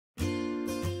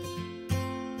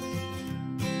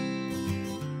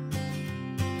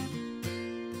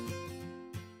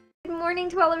morning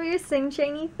to all of your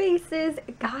sunshiny faces.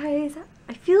 Guys,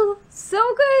 I feel so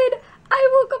good.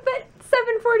 I woke up at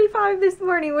 7:45 this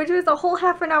morning, which was a whole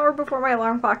half an hour before my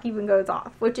alarm clock even goes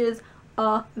off, which is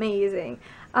amazing.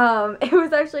 It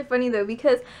was actually funny though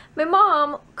because my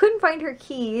mom couldn't find her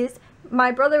keys.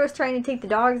 My brother was trying to take the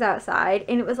dogs outside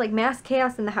and it was like mass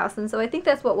chaos in the house, and so I think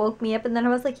that's what woke me up. And then I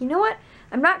was like, you know what?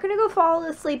 I'm not gonna go fall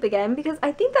asleep again because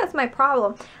I think that's my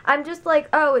problem. I'm just like,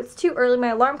 oh, it's too early, my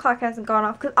alarm clock hasn't gone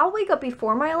off, because I'll wake up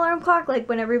before my alarm clock, like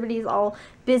when everybody's all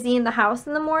busy in the house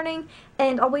in the morning,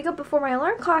 and I'll wake up before my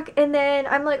alarm clock, and then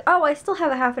I'm like, oh, I still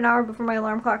have a half an hour before my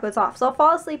alarm clock goes off, so I'll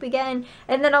fall asleep again,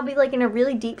 and then I'll be like in a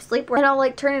really deep sleep, and I'll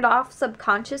like turn it off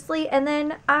subconsciously, and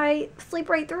then I sleep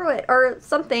right through it or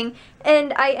something,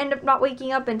 and I end up not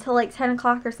waking up until like 10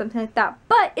 o'clock or something like that.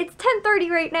 But it's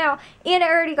 10:30 right now, and I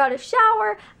already got a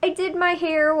shower. I did my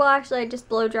hair, well actually I just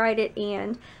blow dried it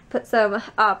and put some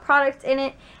product in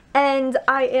it, and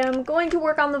I am going to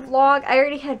work on the vlog. I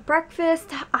already had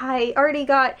breakfast, I already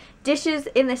got dishes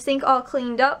in the sink all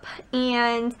cleaned up,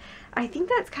 and I think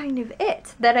that's kind of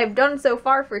it that I've done so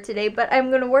far for today, but I'm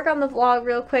going to work on the vlog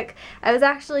real quick. I was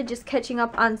actually just catching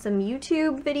up on some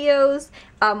YouTube videos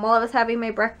while I was having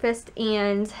my breakfast,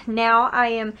 and now I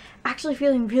am actually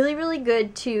feeling really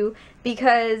good too,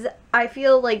 because I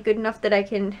feel like good enough that I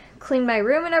can clean my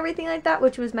room and everything like that,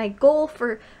 which was my goal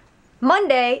for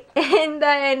Monday, and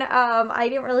then I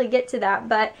didn't really get to that,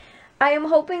 but I am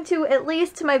hoping to. At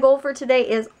least my goal for today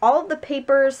is all of the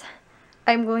papers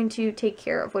I'm going to take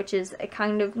care of, which is a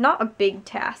kind of, not a big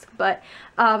task, but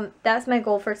that's my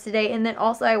goal for today. And then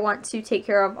also I want to take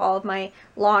care of all of my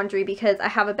laundry, because I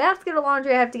have a basket of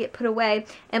laundry I have to get put away,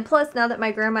 and plus now that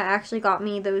my grandma actually got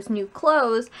me those new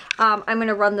clothes, I'm going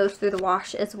to run those through the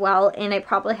wash as well, and I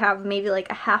probably have maybe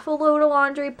like a half a load of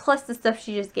laundry, plus the stuff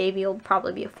she just gave me will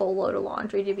probably be a full load of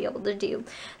laundry to be able to do.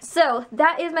 So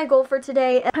that is my goal for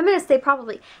today. I'm going to say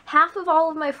probably half of all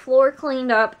of my floor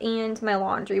cleaned up and my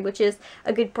laundry, which is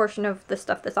a good portion of the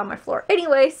stuff that's on my floor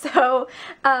anyway. So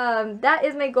that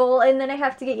is my goal, and then I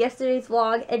have to get yesterday's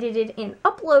vlog edited and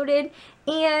uploaded,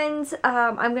 and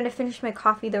I'm gonna finish my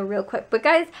coffee though real quick. But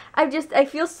guys, I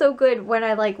feel so good when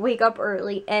I like wake up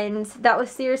early, and that was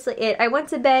seriously it. I went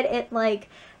to bed at like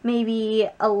maybe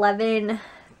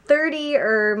 11:30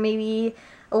 or maybe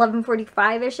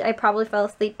 11:45ish. I probably fell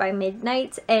asleep by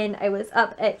midnight, and I was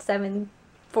up at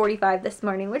 7:45 this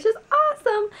morning, which is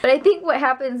awesome. But I think what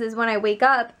happens is when I wake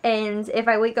up, and if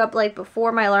I wake up like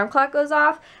before my alarm clock goes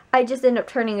off, I just end up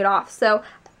turning it off. So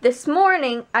this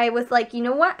morning I was like, you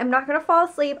know what, I'm not gonna fall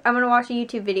asleep, I'm gonna watch a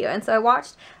YouTube video. And so I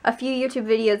watched a few YouTube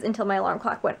videos until my alarm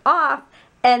clock went off,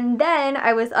 and then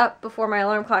I was up before my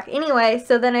alarm clock anyway,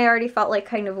 so then I already felt like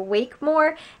kind of awake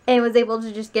more and was able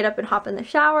to just get up and hop in the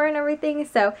shower and everything.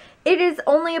 So it is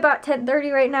only about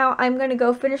 10:30 right now. I'm going to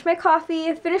go finish my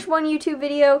coffee, finish one YouTube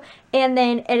video, and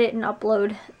then edit and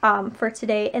upload for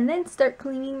today, and then start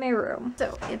cleaning my room.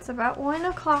 So it's about 1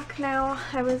 o'clock now.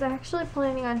 I was actually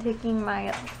planning on taking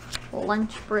my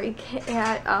lunch break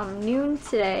at noon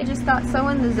today. I just got so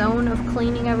in the zone of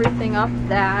cleaning everything up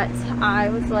that I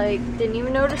was like, didn't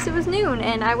even notice it was noon,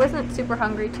 and I wasn't super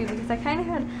hungry too because I kind of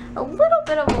had a little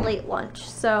bit of a late lunch.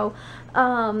 So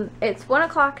it's 1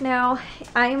 o'clock now.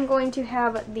 I am going to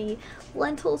have the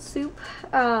lentil soup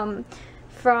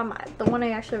from the one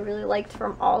I actually really liked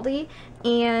from Aldi,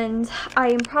 and I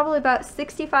am probably about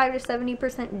 65 to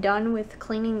 70% done with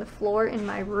cleaning the floor in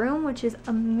my room, which is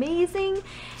amazing.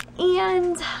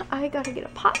 And I gotta get a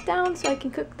pot down so I can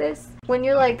cook this. When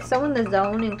you're like so in the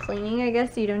zone and cleaning, I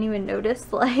guess you don't even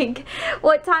notice like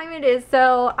what time it is.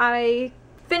 So I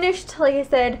finished, like I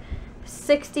said,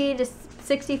 60 to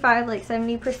 65, like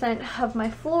 70% of my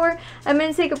floor. I'm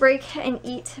gonna take a break and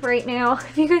eat right now.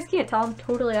 If you guys can't tell, I'm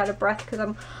totally out of breath because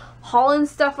I'm hauling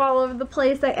stuff all over the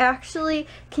place. I actually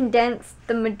condensed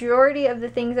the majority of the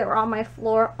things that were on my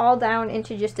floor all down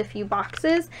into just a few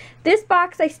boxes. This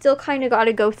box I still kind of got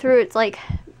to go through. It's like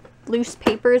loose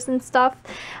papers and stuff.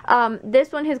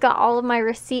 This one has got all of my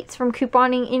receipts from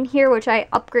couponing in here, which I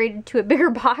upgraded to a bigger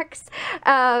box.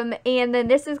 And then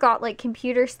this has got like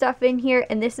computer stuff in here,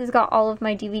 and this has got all of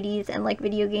my DVDs and like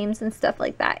video games and stuff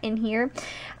like that in here.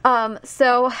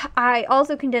 So I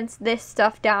also condensed this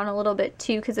stuff down a little bit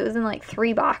too, because it was in like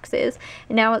 3 boxes,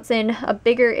 and now it's in a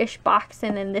bigger-ish box,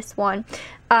 and then this one.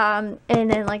 And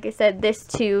then like I said, this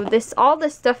too, all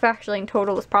this stuff actually in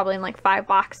total was probably in like 5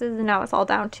 boxes, and now it's all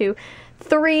down to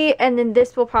 3. And then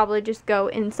this will probably just go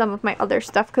in some of my other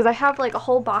stuff, because I have like a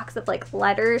whole box of like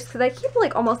letters, because I keep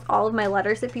like almost all of my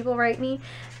letters that people write me,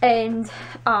 and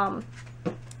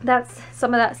That's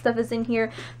some of that stuff is in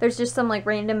here. There's just some like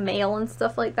random mail and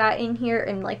stuff like that in here,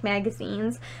 and like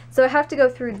magazines. So I have to go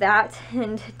through that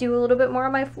and do a little bit more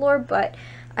on my floor, but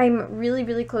I'm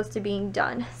really close to being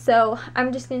done. So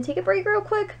I'm just gonna take a break real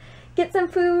quick, get some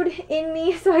food in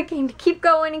me so I can keep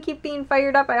going and keep being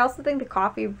fired up. I also think the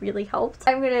coffee really helped.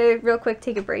 I'm gonna real quick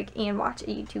take a break and watch a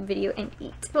YouTube video and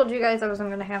eat. I told you guys I wasn't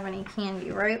gonna have any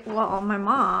candy, right? Well, my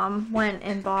mom went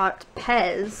and bought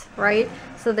Pez, right?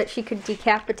 So that she could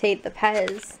decapitate the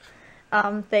Pez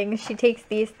things. She takes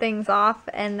these things off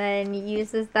and then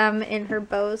uses them in her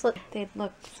bows. They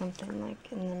look something like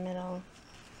in the middle.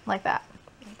 Like that.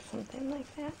 Like something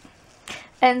like that.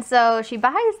 And so she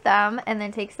buys them and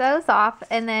then takes those off,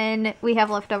 and then we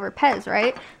have leftover Pez,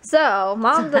 right? So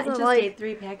mom doesn't like. I just ate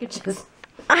 3 packages.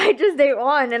 I just ate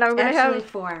 1, and I'm gonna Actually, have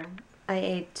 4. I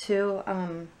ate 2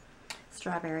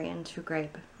 strawberry and 2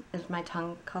 grape. Is my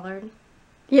tongue colored?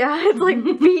 Yeah, it's like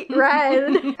beet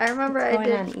red. I remember It's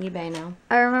going on eBay now.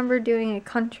 I remember doing a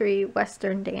country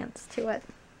western dance to it,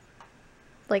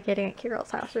 like hitting at Carol's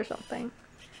house or something.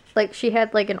 Like she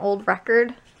had like an old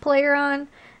record player on.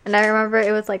 And I remember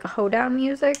it was like a hoedown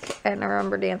music, and I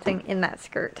remember dancing in that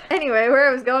skirt. Anyway, where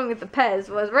I was going with the Pez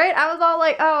was, right, I was all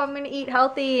like, oh, I'm gonna eat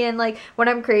healthy, and like when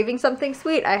I'm craving something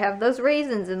sweet, I have those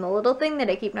raisins in the little thing that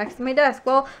I keep next to my desk.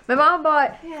 Well, my mom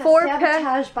bought 4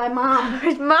 sabotage by mom.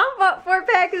 Mom bought 4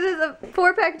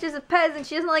 packages of Pez, and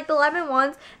she doesn't like the lemon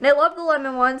ones, and I love the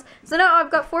lemon ones. So now I've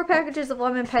got 4 packages of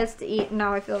lemon Pez to eat, and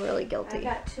now I feel really guilty. I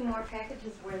got 2 more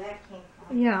packages where that came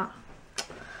from. Yeah.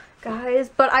 Guys,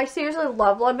 but I seriously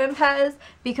love lemon Pez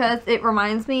because it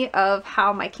reminds me of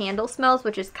how my candle smells,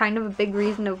 which is kind of a big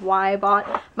reason of why I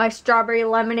bought my strawberry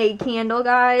lemonade candle,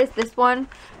 guys. This one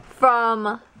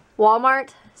from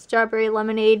Walmart, strawberry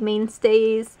lemonade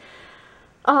mainstays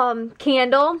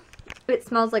candle. It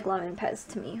smells like lemon Pez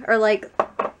to me, or like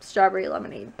strawberry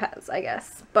lemonade Pez, I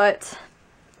guess. But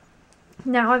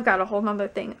now I've got a whole nother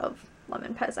thing of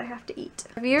lemon Pez I have to eat.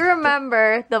 If you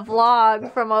remember the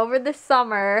vlog from over the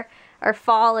summer or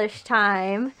fallish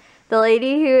time, the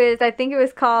lady who is, I think it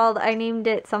was called, I named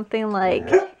it something like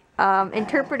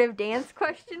interpretive dance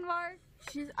question mark.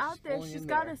 She's out there. She's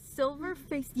got a silver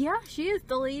face. Yeah, she is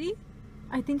the lady.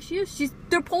 I think she is.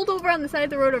 They're pulled over on the side of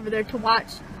the road over there to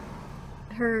watch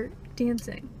her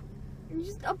dancing. And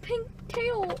just a pink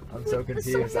tail. I'm so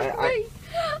confused.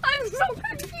 I'm so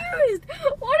confused.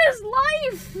 What is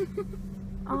life?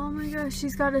 Oh my gosh,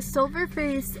 she's got a silver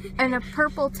face and a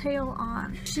purple tail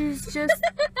on. She's just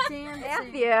dancing.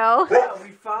 Matthew. Yeah,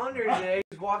 we found her today.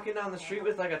 She was walking down the street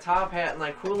with like a top hat and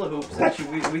like hula hoops,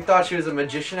 and we thought she was a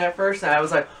magician at first, and I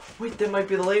was like, wait, that might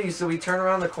be the lady. So we turn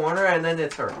around the corner, and then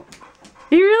it's her.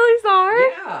 You really saw her?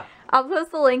 Yeah. I'll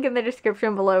post the link in the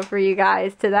description below for you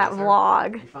guys to that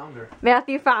vlog. We found her.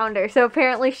 Matthew found her. So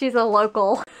apparently she's a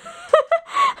local.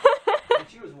 And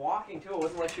she was walking too. It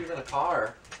wasn't like she was in a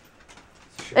car.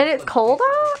 So and it's cold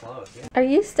out? Yeah. Are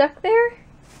you stuck there?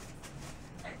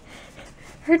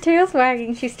 Her tail's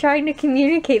wagging. She's trying to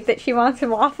communicate that she wants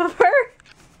him off of her.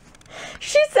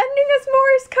 She's sending us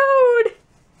Morse code.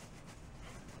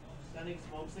 Sending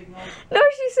smoke signals? No,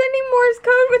 she's sending Morse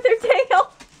code with her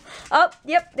tail. Oh,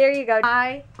 yep, there you go.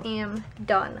 I am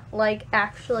done. Like,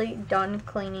 actually done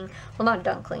cleaning. Well, not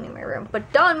done cleaning my room,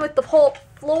 but done with the whole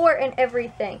floor and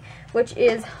everything, which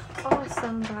is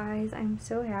awesome, guys. I'm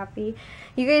so happy.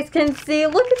 You guys can see,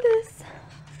 look at this.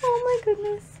 Oh my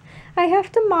goodness. I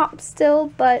have to mop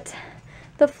still, but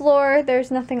the floor, there's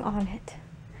nothing on it.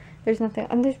 There's nothing,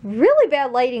 and there's really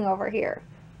bad lighting over here.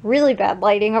 Really bad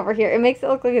lighting over here. It makes it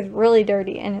look like it's really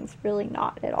dirty, and it's really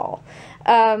not at all.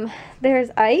 There's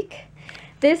Ike.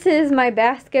 This is my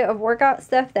basket of workout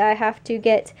stuff that I have to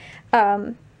get,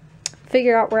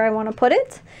 figure out where I want to put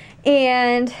it.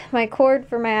 And my cord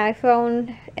for my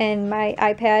iPhone and my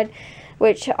iPad,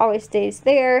 which always stays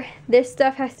there. This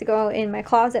stuff has to go in my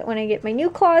closet when I get my new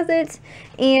closet.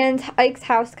 And Ike's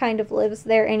house kind of lives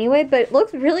there anyway, but it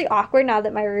looks really awkward now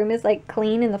that my room is like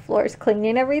clean and the floor is clean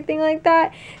and everything like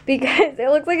that, because it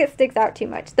looks like it sticks out too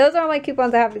much. Those are all my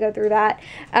coupons. I have to go through that.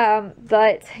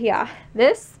 But yeah,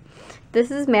 this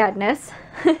is madness.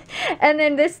 And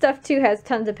then this stuff too has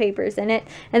tons of papers in it.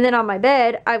 And then on my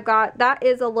bed, I've got, that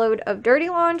is a load of dirty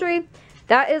laundry.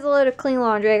 That is a load of clean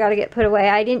laundry I got to get put away.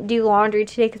 I didn't do laundry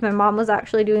today because my mom was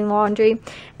actually doing laundry.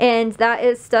 And that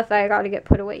is stuff that I got to get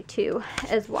put away too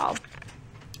as well.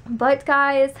 But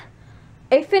guys,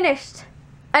 I finished.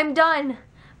 I'm done.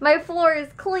 My floor is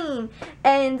clean.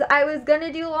 And I was going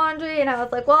to do laundry and I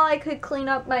was like, well, I could clean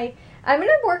up my I'm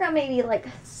gonna work on maybe like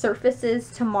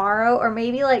surfaces tomorrow, or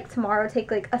maybe like tomorrow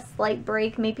take like a slight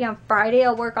break. Maybe on Friday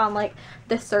I'll work on like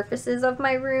the surfaces of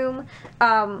my room,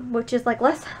 which is like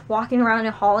less walking around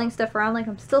and hauling stuff around. Like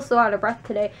I'm still so out of breath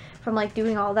today from like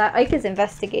doing all that. Ike is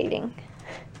investigating.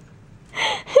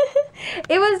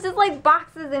 It was just like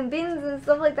boxes and bins and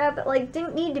stuff like that that like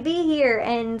didn't need to be here,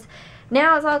 and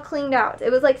now it's all cleaned out.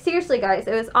 It was like, seriously guys,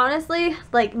 it was honestly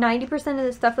like 90% of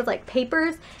the stuff was like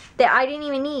papers that I didn't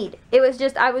even need. It was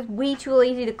just, I was way too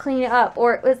lazy to clean it up,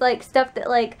 or it was like stuff that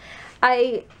like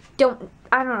I don't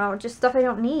know, just stuff I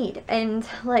don't need, and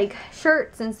like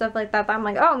shirts and stuff like that, I'm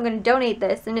like, oh, I'm gonna donate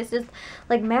this, and it's just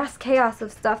like mass chaos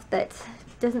of stuff that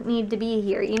doesn't need to be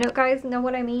here. You know, guys, know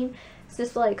what I mean? It's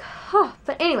just like, oh.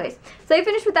 But anyways, so I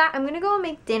finished with that. I'm gonna go and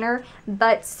make dinner,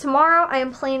 but tomorrow I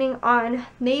am planning on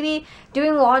maybe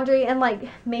doing laundry and like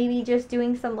maybe just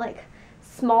doing some like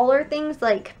smaller things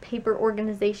like paper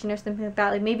organization or something like that.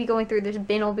 Like maybe going through this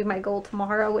bin will be my goal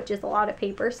tomorrow, which is a lot of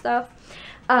paper stuff.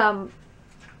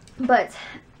 But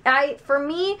for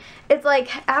me, it's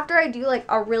like after I do like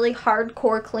a really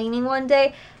hardcore cleaning one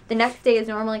day, the next day is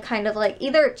normally kind of like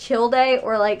either a chill day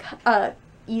or like a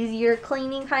easier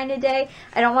cleaning kind of day.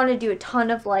 I don't want to do a ton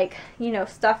of like, you know,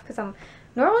 stuff because I'm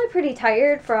normally pretty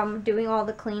tired from doing all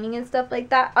the cleaning and stuff like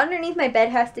that. Underneath my bed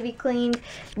has to be cleaned.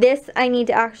 This, I need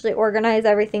to actually organize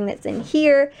everything that's in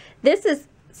here. This is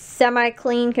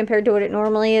semi-clean compared to what it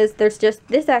normally is. There's just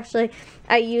this, actually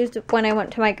I used when I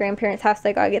went to my grandparents' house.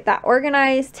 I gotta get that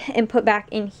organized and put back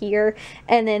in here.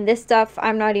 And then this stuff,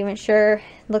 I'm not even sure.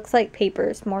 Looks like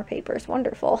papers, more papers,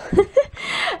 wonderful.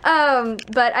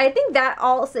 But I think that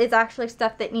also is actually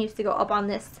stuff that needs to go up on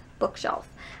this bookshelf.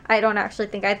 I don't actually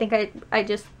think, I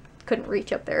just couldn't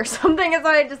reach up there or something, so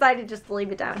I decided just to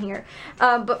leave it down here.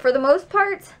 But for the most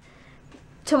part,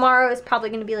 tomorrow is probably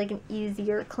going to be like an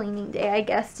easier cleaning day, I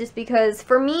guess, just because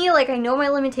for me, like, I know my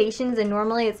limitations, and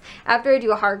normally it's after I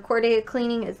do a hardcore day of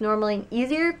cleaning, it's normally an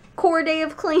easier core day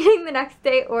of cleaning the next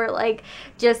day, or like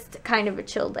just kind of a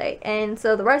chill day. And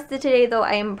so the rest of today though,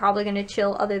 I am probably going to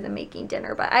chill other than making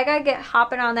dinner, but I gotta get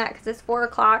hopping on that because it's 4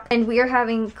 o'clock and we are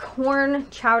having corn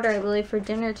chowder, I believe, for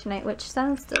dinner tonight, which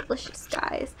sounds delicious,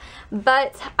 guys.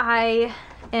 But I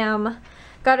am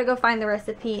gotta go find the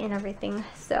recipe and everything,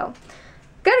 so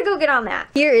gotta go get on that.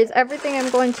 Here is everything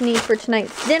I'm going to need for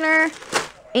tonight's dinner.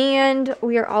 And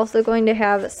we are also going to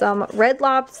have some Red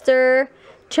Lobster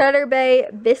Cheddar Bay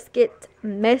biscuit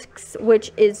mix,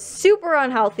 which is super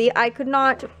unhealthy. I could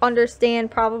not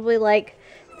understand probably like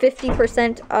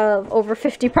 50% of, over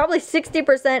 50, probably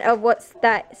 60% of what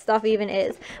that stuff even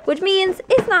is, which means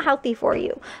it's not healthy for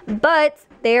you. But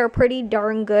they are pretty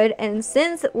darn good, and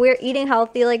since we're eating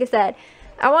healthy, like I said,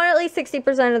 I want at least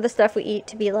 60% of the stuff we eat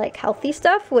to be like healthy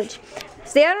stuff, which,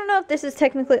 see, I don't know if this is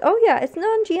technically, oh yeah, it's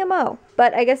non-GMO,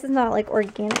 but I guess it's not like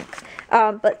organic.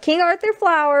 But King Arthur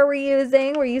flour we're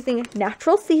using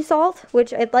natural sea salt,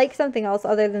 which I'd like something else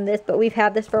other than this, but we've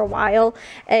had this for a while,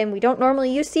 and we don't normally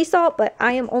use sea salt, but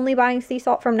I am only buying sea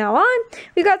salt from now on.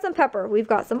 We've got some pepper, we've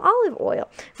got some olive oil,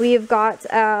 we've got,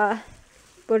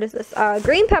 what is this,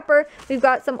 green pepper, we've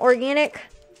got some organic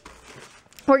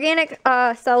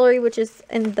celery, which is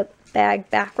in the bag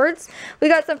backwards. We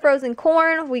got some frozen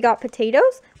corn, we got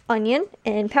potatoes, onion,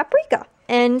 and paprika,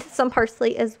 and some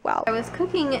parsley as well. I was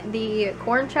cooking the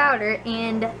corn chowder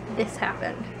and this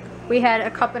happened. We had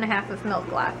 1.5 cups of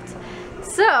milk left.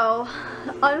 So,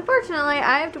 unfortunately,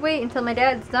 I have to wait until my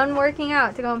dad's done working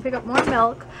out to go and pick up more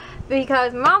milk,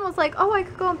 because my mom was like, oh, I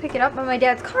could go and pick it up, but my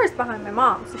dad's car is behind my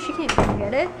mom, so she can't even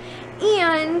get it.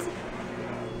 And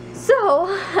so,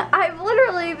 I've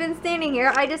literally been standing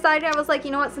here. I decided, I was like,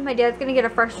 you know what, since my dad's gonna get a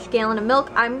fresh gallon of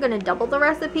milk, I'm gonna double the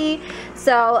recipe.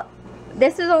 So,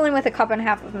 this is only with 1.5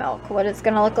 cups of milk. What it's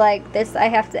gonna look like, this I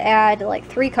have to add like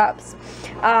 3 cups.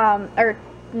 Or,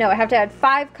 no, I have to add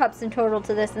 5 cups in total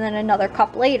to this, and then another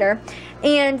cup later.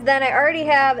 And then I already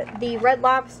have the Red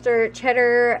Lobster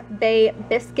Cheddar Bay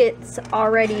biscuits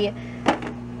already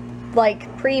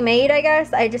like pre-made, I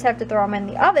guess. I just have to throw them in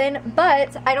the oven,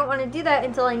 but I don't want to do that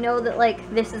until I know that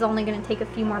like this is only going to take a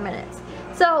few more minutes.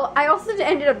 So I also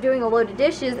ended up doing a load of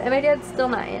dishes, and my dad's still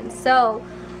not in. So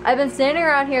I've been standing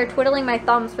around here twiddling my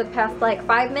thumbs for the past like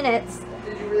 5 minutes.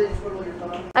 Did you really twiddle your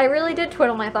thumbs? I really did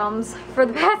twiddle my thumbs for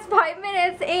the past 5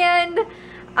 minutes, and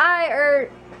I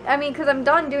mean, because I'm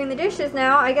done doing the dishes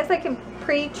now, I guess I can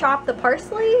pre-chop the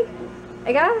parsley,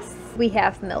 I guess. We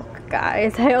have milk,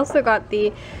 guys. I also got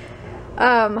the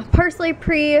parsley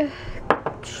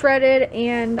chopped, shredded,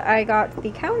 and I got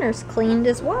the counters cleaned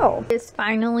as well. It's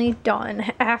finally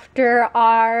done after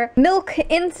our milk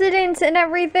incident and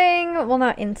everything. Well,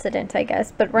 not incident, I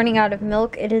guess, but running out of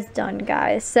milk. It is done,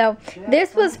 guys. So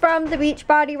this was from the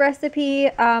Beachbody recipe.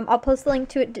 I'll post a link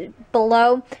to it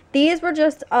below. These were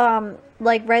just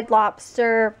like Red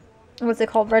Lobster, what's it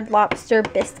called, Red Lobster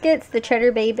biscuits, the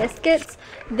Cheddar Bay biscuits.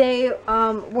 They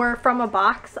were from a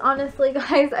box, honestly,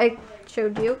 guys. I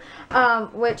showed you,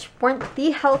 which weren't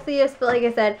the healthiest, but like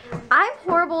I said, I'm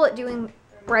horrible at doing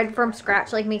bread from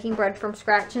scratch, like making bread from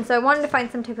scratch, and so I wanted to find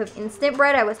some type of instant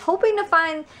bread. I was hoping to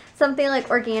find something like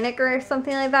organic or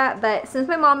something like that, but since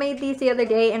my mom made these the other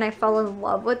day and I fell in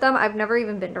love with them, I've never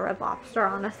even been to Red Lobster,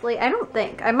 honestly. I don't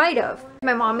think. I might have.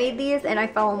 My mom made these and I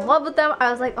fell in love with them.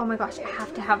 I was like, oh my gosh, I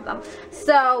have to have them.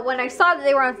 So when I saw that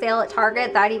they were on sale at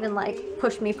Target, that even like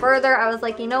pushed me further. I was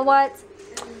like, you know what?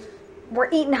 We're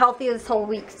eating healthy this whole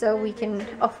week, so we can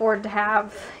afford to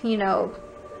have, you know,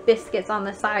 biscuits on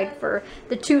the side for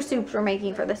the 2 soups we're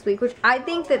making for this week, which I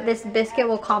think that this biscuit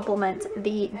will complement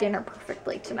the dinner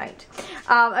perfectly tonight.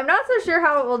 I'm not so sure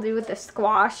how it will do with the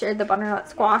squash or the butternut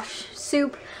squash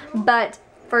soup, but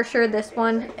for sure this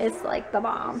one is like the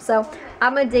bomb. So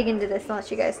I'm gonna dig into this and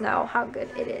let you guys know how good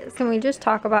it is. Can we just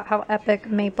talk about how epic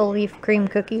maple leaf cream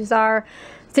cookies are?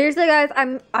 Seriously, guys,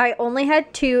 I only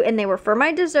had 2 and they were for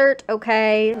my dessert,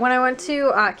 okay? When I went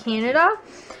to Canada,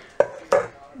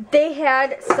 they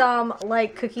had some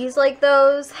like cookies like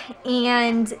those,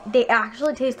 and they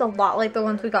actually taste a lot like the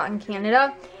ones we got in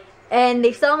Canada. And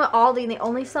they sell them at Aldi, and they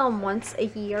only sell them once a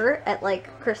year at like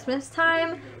Christmas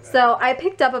time. So I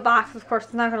picked up a box. Of course,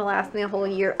 it's not going to last me a whole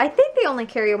year. I think they only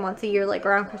carry them once a year, like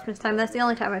around Christmas time. That's the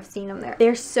only time I've seen them there.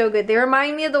 They're so good. They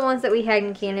remind me of the ones that we had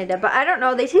in Canada, but I don't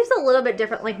know. They taste a little bit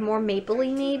different, like more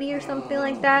mapley maybe or something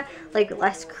like that. Like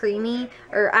less creamy,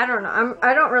 or I don't know.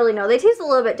 I don't really know. They taste a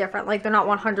little bit different. Like they're not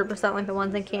 100% like the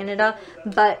ones in Canada,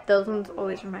 but those ones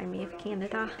always remind me of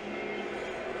Canada.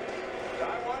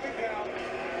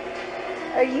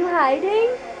 Are you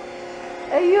hiding?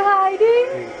 Are you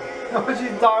hiding? Oh,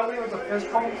 she's darling with the fist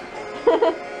pump.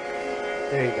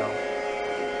 There you go.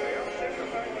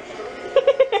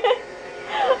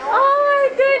 Oh my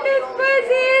goodness,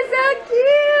 Fuzzy is so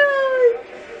cute!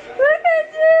 Look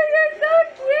at you, you're so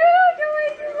cute! The way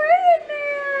you lay in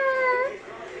there!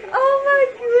 Oh my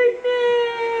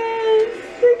goodness!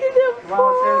 Look at the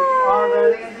paw!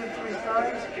 Already into 3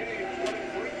 stars?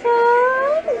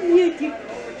 Oh, you do.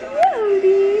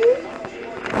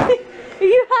 Are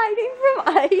you hiding from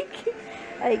Ike?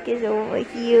 Ike is over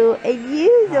here, and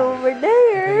you's over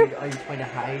there. Are you trying to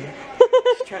hide?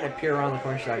 She's trying to peer around the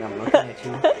corner. She's like, I'm looking at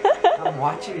you. I'm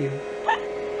watching you.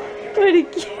 What a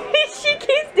cute. She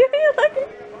keeps doing it like.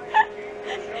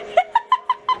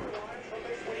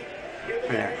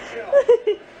 There.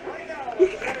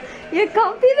 You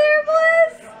comfy there,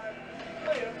 Bliss?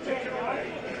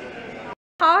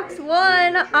 Hawks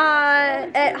won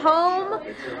at home.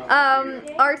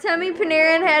 Artemi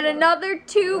Panarin had another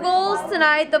 2 goals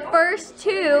tonight, the first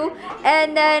 2,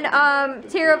 and then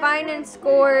Tara Vinen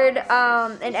scored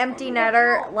an empty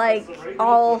netter, like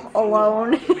all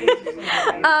alone.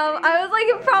 I was like,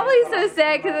 probably so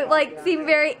sad because it like seemed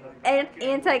very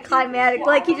anticlimactic.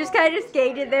 Like he just kind of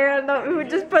skated there and we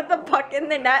would just put the puck in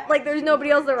the net, like there's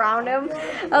nobody else around him.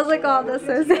 I was like, oh, that's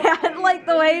so sad. Like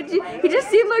the way he just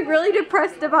seemed like really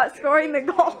depressed about scoring the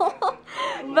goal.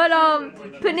 But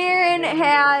Panarin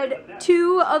had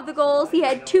 2 of the goals. He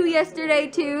had 2 yesterday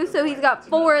too, so he's got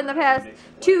 4 in the past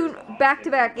 2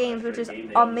 back-to-back games, which is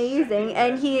amazing.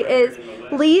 And he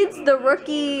leads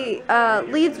rookies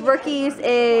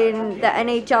in the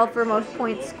NHL for most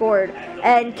points scored.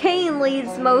 And Kane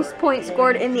leads most points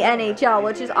scored in the NHL,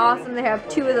 which is awesome to have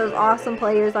 2 of those awesome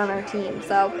players on our team.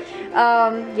 So,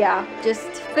 yeah, just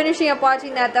finishing up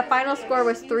watching that. The final score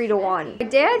was 3-1. My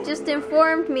dad just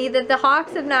informed me that the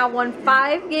Hawks have now won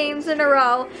 5 games in a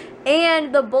row,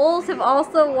 and the Bulls have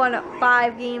also won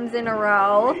 5 games in a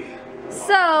row.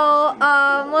 So,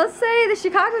 let's say the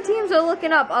Chicago teams are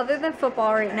looking up, other than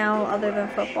football right now,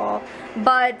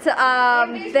 But,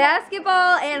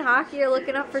 basketball and hockey are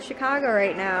looking up for Chicago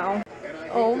right now.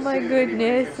 Oh my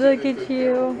goodness, look at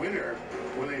you.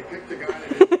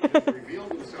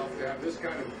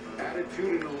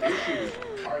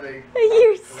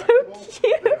 You're so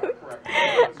cute.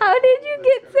 How did you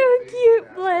get so cute,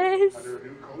 Bliss?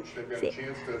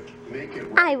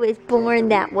 I was born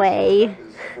that way.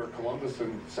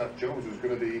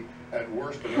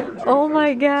 Oh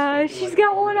my gosh, she's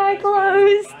got one eye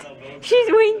closed. She's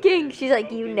winking. She's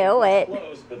like, you know it.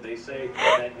 You're so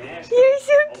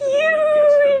cute.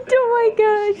 Oh my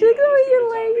gosh, look at the way you're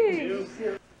laying.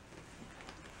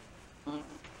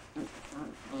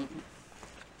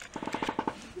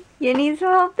 You need some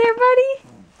help there, buddy?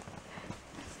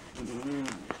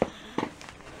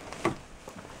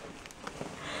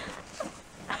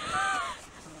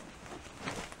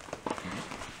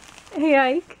 Hey,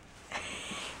 Ike.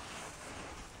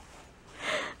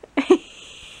 Hey,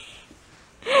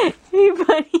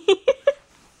 buddy.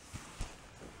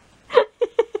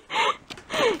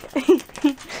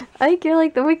 Ike, you're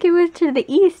like the Wicked Witch of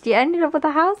the East. You ended up with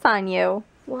a house on you.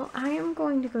 Well, I am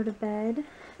going to go to bed.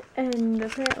 And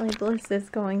apparently Bliss is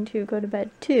going to go to bed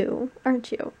too,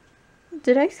 aren't you?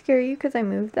 Did I scare you because I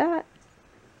moved that?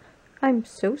 I'm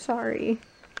so sorry.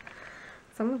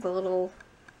 Someone's a little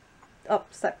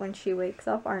upset when she wakes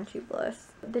up, aren't you, Bliss?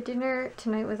 The dinner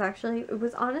tonight was actually, it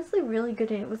was honestly really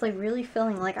good, and it was like really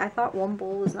filling. Like, I thought one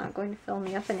bowl was not going to fill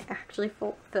me up, and it actually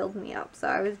filled me up. So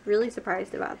I was really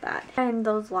surprised about that. And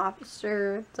those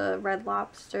lobster, the red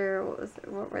lobster,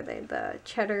 what were they? The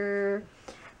cheddar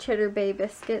bay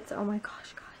biscuits. Oh my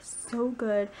gosh, guys, so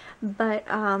good. But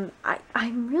I'm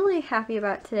really happy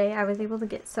about today. I was able to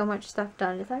get so much stuff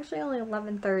done. It's actually only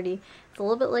 11:30. It's a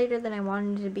little bit later than I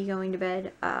wanted to be going to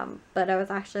bed, but I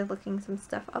was actually looking some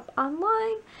stuff up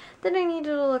online that I needed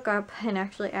to look up and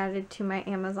actually added to my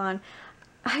Amazon.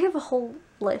 I have a whole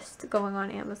list going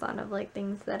on Amazon of like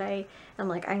things that I'm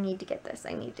like, I need to get this,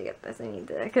 I need to get this, I need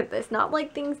to get this. Not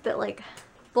like things that like,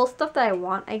 well, stuff that I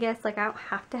want, I guess. Like, I don't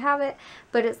have to have it,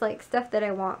 but it's like stuff that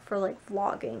I want for like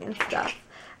vlogging and stuff.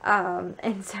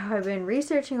 And so I've been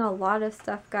researching a lot of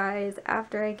stuff, guys.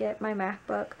 After I get my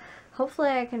MacBook,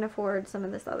 hopefully I can afford some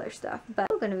of this other stuff, but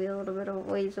it's going to be a little bit of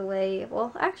ways away.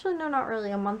 Well, actually, no, not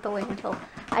really, a month away until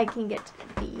I can get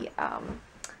the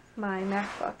my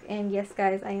MacBook. And yes,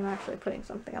 guys, I am actually putting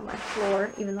something on my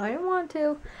floor, even though I didn't want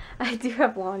to. I do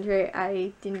have laundry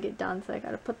I didn't get done, so I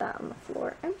gotta put that on the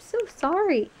floor. I'm so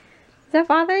sorry. Is that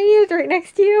bothering you? It's right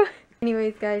next to you.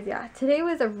 Anyways, guys, yeah, today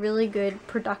was a really good,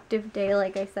 productive day,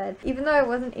 like I said. Even though I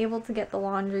wasn't able to get the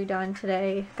laundry done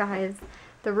today, guys,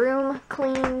 the room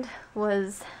cleaned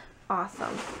was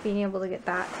awesome. Being able to get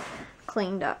that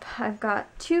cleaned up. I've got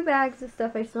 2 bags of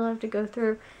stuff I still have to go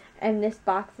through, and this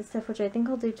box of stuff, which I think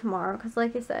I'll do tomorrow, because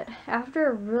like I said, after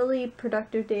a really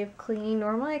productive day of cleaning,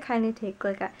 normally I kind of take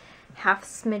like a half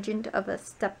smidgen of a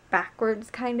step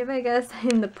backwards, kind of, I guess,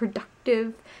 in the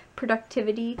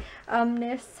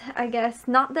productivity-ness, I guess.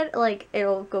 Not that like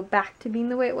it'll go back to being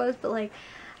the way it was, but like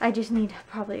I just need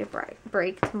probably a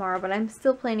break tomorrow, but I'm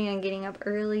still planning on getting up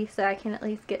early so I can at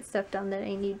least get stuff done that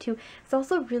I need to. It's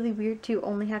also really weird to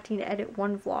only having to edit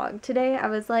 1 vlog. Today I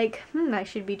was like, I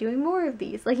should be doing more of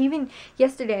these. Like, even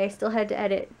yesterday I still had to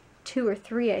edit 2 or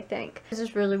 3, I think. It's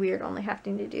just really weird only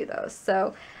having to do those.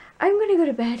 So I'm gonna go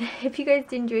to bed. If you guys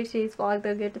did enjoy today's vlog,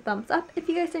 though, give it a thumbs up. If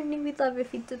you guys are new, we'd love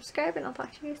if you'd subscribe, and I'll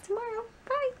talk to you guys tomorrow.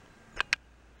 Bye!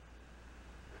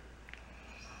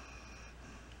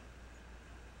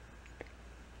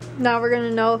 Now we're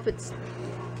gonna know if it's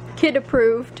kid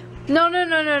approved. No,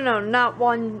 not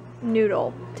one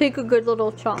noodle. Take a good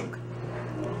little chunk.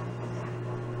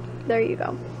 There you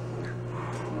go.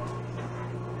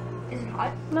 Is it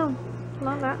hot? No,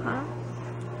 not that hot.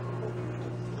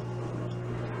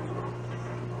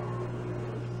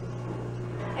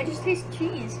 I just taste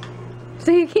cheese.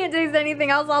 So you can't taste anything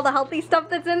else, all the healthy stuff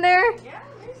that's in there? Yeah,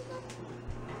 there's some.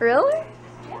 Really?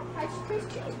 Yeah, I just taste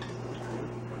cheese.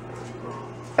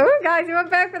 Oh, guys, we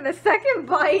went back for the second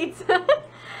bite.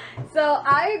 So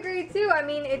I agree too. I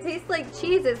mean, it tastes like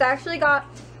cheese. It's actually got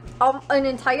an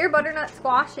entire butternut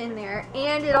squash in there,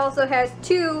 and it also has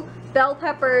 2 bell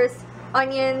peppers,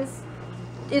 onions.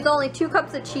 It's only 2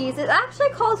 cups of cheese. It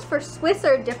actually calls for Swiss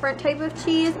or a different type of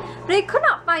cheese, but I could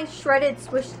not find shredded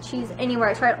Swiss cheese anywhere.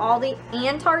 I tried Aldi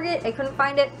and Target. I couldn't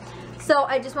find it. So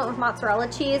I just went with mozzarella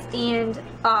cheese and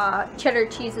cheddar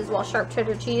cheese as well, sharp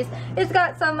cheddar cheese. It's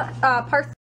got some parsley